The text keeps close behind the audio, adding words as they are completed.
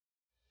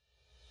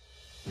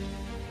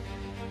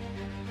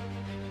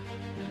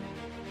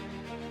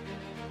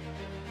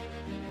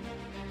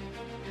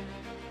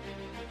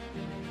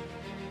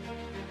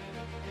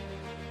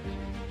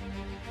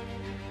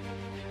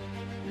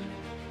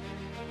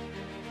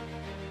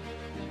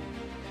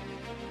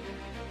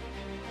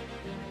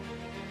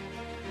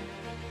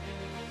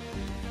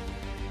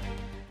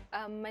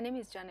My name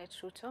is Janet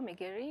Ruto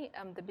Megeri.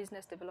 I'm the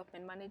Business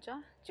Development Manager,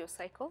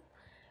 GeoCycle.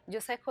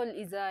 GeoCycle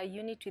is a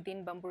unit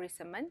within Bamburi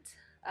Cement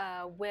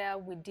where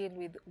we deal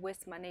with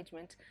waste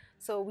management.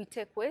 So we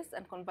take waste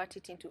and convert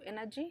it into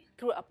energy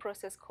through a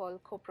process called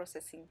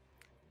co-processing.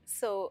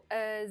 So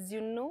as you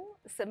know,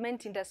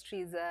 cement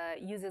industry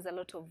uses a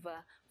lot of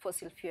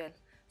fossil fuel.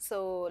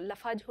 So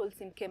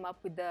LafargeHolcim came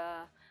up with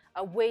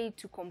a way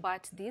to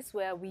combat this,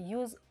 where we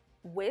use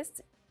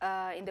waste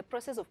in the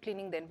process of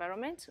cleaning the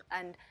environment,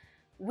 and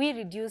we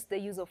reduce the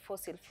use of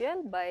fossil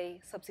fuel by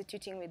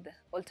substituting with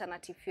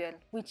alternative fuel,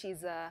 which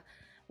is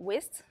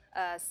waste.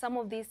 Some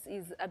of this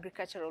is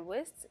agricultural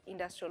waste,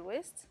 industrial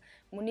waste,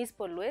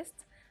 municipal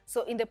waste.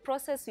 So in the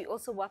process, we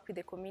also work with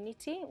the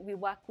community, we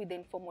work with the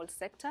informal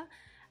sector,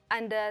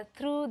 and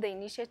through the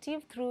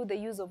initiative, through the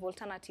use of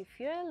alternative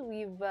fuel,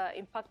 we've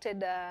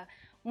impacted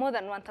more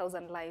than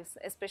 1,000 lives,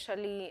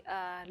 especially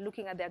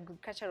looking at the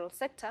agricultural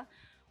sector,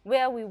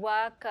 where we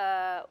work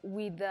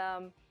with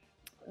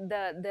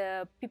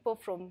the people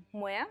from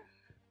Mwea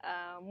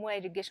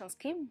irrigation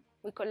scheme.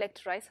 We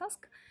collect rice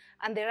husk,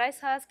 and the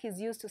rice husk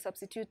is used to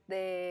substitute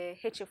the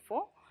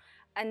HF4,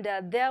 and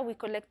there we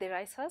collect the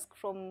rice husk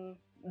from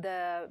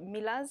the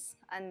millers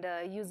and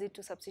use it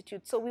to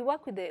substitute. So we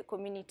work with the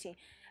community.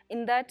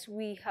 In that,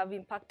 we have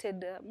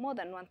impacted more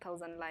than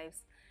 1,000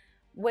 lives.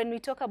 When we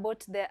talk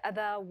about the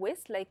other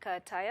waste, like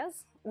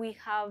tires, we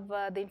have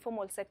the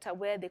informal sector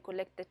where they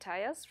collect the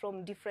tires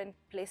from different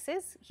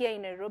places, here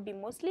in Nairobi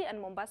mostly, and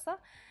Mombasa.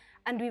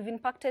 And we've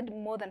impacted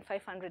more than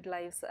 500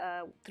 lives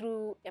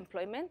through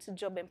employment,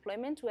 job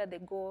employment, where they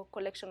go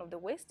collection of the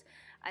waste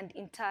and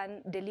in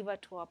turn deliver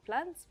to our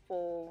plants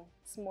for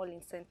small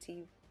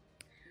incentive.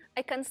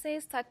 I can say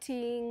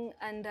starting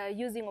and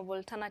using of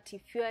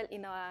alternative fuel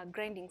in our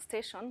grinding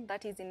station,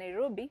 that is in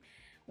Nairobi,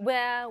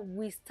 where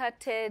we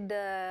started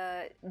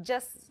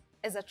just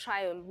as a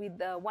trial with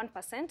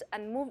 1%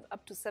 and moved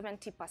up to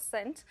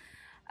 70%.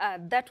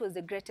 That was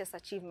the greatest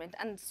achievement.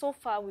 And so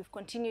far, we've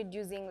continued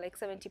using like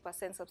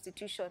 70%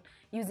 substitution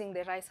using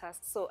the rice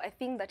husk. So I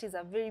think that is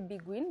a very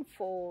big win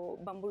for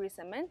Bamburi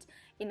Cement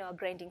in our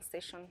grinding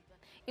station.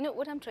 You know,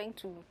 what I'm trying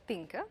to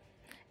think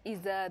is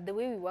the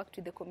way we worked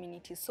with the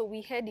community. So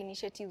we had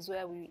initiatives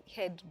where we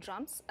had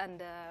drums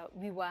and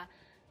we were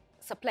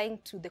supplying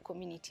to the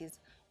communities.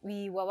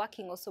 We were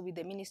working also with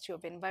the Ministry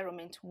of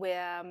Environment,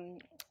 where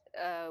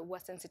we're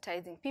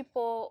sensitizing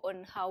people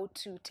on how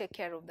to take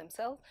care of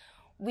themselves.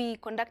 We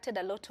conducted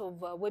a lot of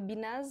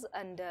webinars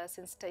and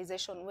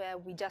sensitization where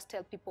we just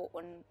tell people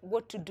on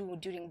what to do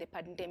during the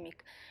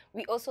pandemic.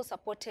 We also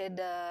supported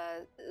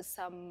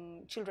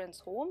some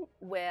children's home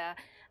where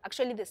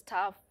actually the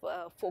staff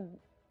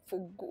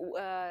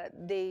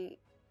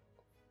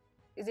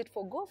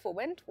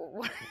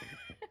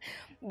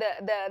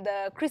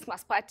the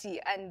Christmas party,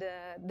 and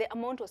the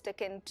amount was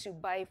taken to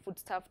buy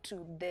foodstuff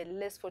to the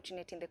less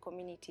fortunate in the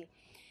community.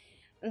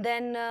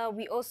 Then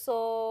we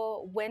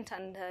also went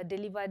and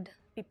delivered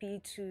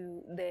PPE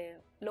to the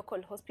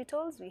local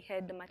hospitals. We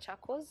had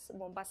Machakos,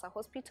 Mombasa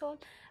Hospital,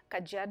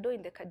 Kajiado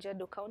in the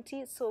Kajiado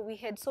County. So we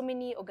had so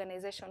many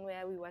organizations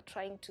where we were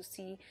trying to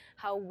see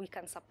how we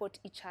can support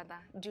each other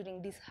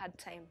during this hard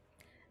time.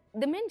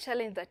 The main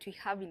challenge that we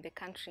have in the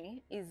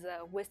country is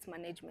waste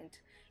management.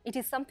 It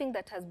is something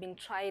that has been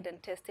tried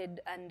and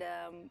tested, and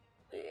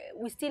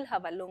we still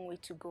have a long way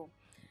to go.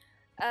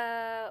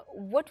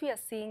 What we are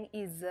seeing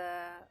is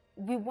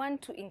we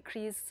want to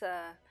increase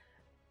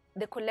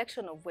the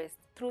collection of waste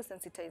through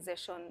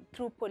sensitization,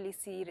 through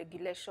policy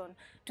regulation,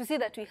 to see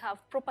that we have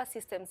proper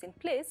systems in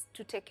place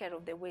to take care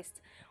of the waste.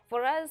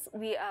 For us,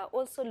 we are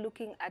also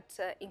looking at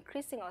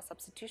increasing our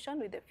substitution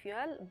with the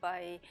fuel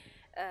by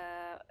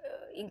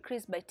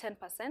increase by 10%,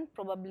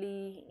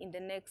 probably in the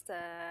next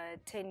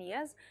 10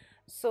 years.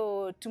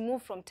 So to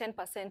move from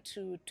 10%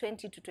 to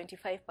 20 to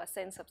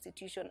 25%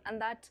 substitution,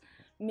 and that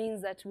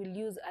means that we'll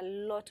use a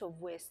lot of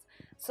waste.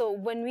 So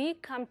when we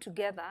come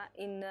together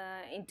in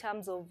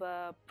terms of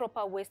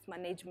proper waste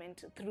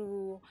management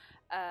through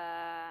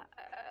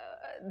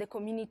the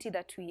community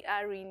that we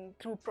are in,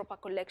 through proper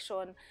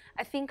collection,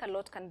 I think a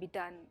lot can be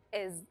done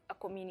as a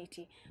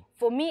community.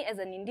 For me as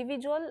an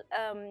individual,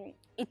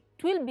 it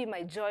will be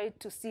my joy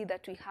to see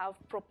that we have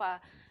proper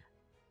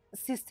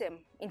system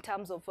in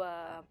terms of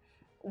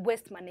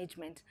waste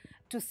management,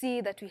 to see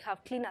that we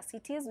have cleaner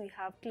cities, we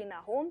have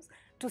cleaner homes,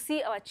 to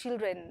see our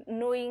children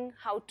knowing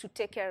how to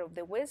take care of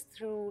the waste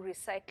through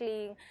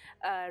recycling,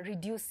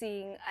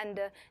 reducing, and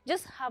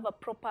just have a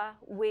proper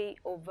way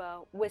of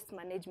waste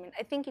management.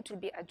 I think it will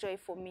be a joy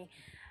for me.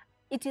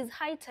 It is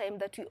high time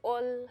that we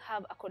all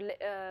have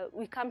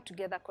we come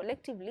together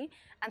collectively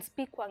and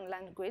speak one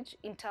language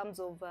in terms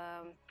of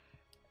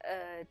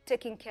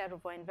taking care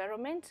of our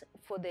environment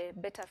for the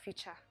better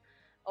future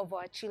of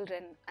our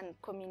children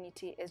and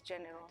community as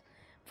general.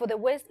 For the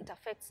waste, it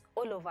affects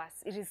all of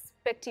us,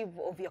 irrespective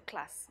of your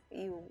class.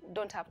 You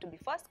don't have to be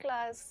first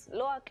class,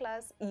 lower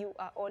class, you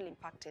are all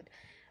impacted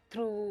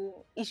through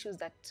issues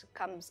that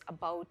comes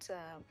about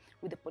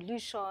with the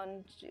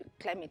pollution,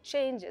 climate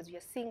change, as we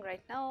are seeing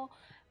right now,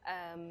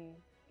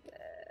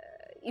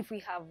 if we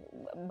have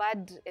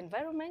bad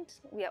environment,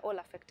 we are all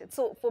affected.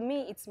 So for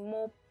me, it's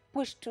more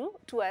pushed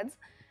towards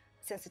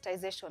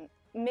sensitization,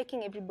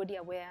 making everybody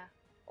aware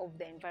of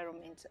the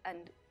environment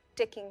and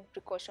taking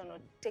precaution or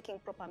taking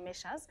proper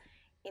measures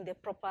in the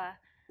proper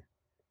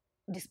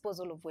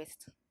disposal of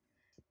waste.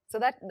 So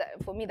that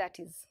for me, that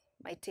is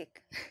my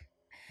take.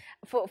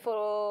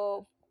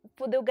 for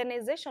the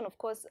organization, of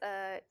course,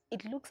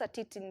 it looks at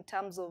it in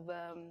terms of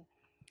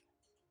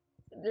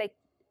like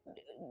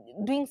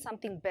doing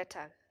something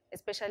better,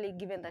 especially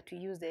given that we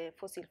use the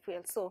fossil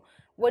fuel. So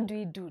what do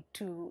we do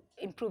to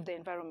improve the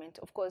environment?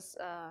 Of course,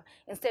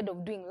 instead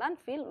of doing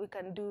landfill, we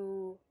can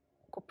do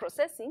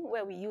co-processing,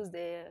 where we use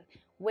the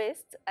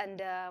waste,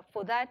 and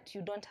for that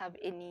you don't have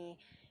any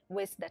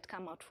waste that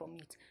come out from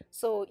it.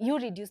 So you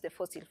reduce the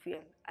fossil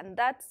fuel, and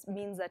that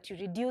means that you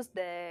reduce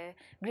the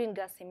green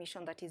gas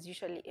emission that is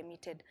usually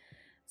emitted.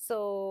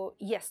 So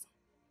yes,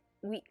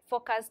 we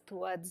focus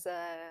towards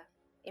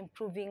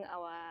improving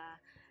our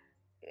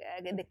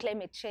the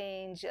climate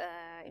change,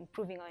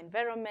 improving our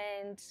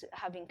environment,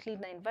 having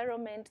cleaner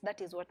environment. That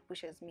is what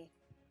pushes me.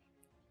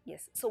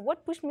 Yes. So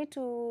what pushed me to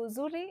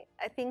Zuri?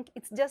 I think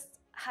it's just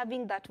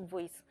having that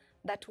voice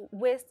that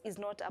waste is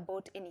not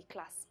about any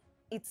class.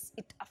 It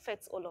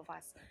affects all of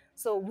us.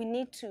 So we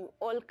need to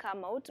all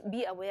come out,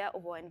 be aware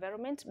of our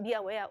environment, be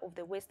aware of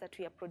the waste that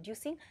we are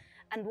producing,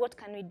 and what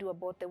can we do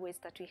about the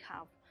waste that we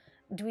have.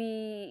 Do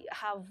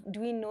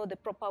we know the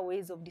proper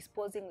ways of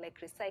disposing, like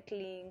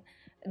recycling?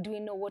 Do we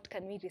know what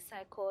can we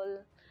recycle?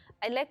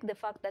 I like the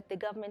fact that the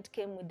government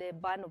came with the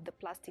ban of the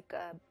plastic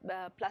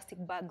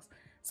bags.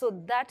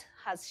 So that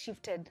has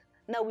shifted.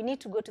 Now we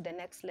need to go to the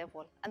next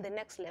level and the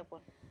next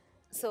level.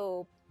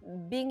 So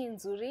being in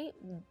Zuri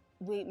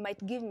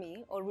might give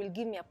me, or will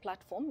give me, a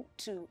platform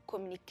to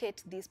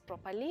communicate this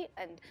properly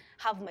and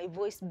have my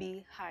voice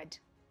be heard,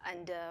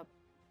 and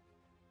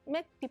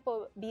make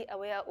people be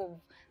aware of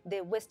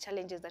the waste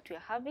challenges that we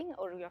are having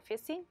or we are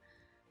facing,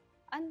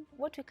 and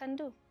what we can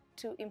do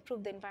to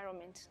improve the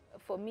environment.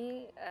 For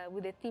me,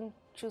 with the theme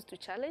Choose to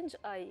Challenge,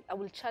 I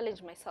will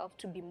challenge myself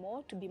to be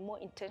more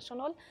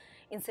intentional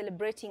in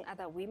celebrating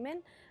other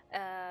women,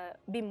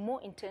 be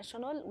more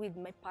intentional with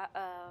my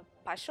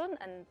passion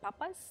and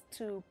purpose,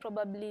 to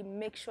probably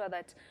make sure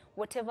that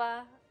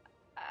whatever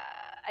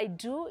I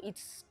do,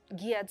 it's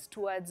geared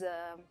towards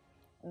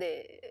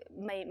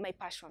my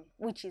passion,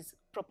 which is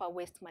proper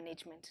waste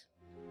management.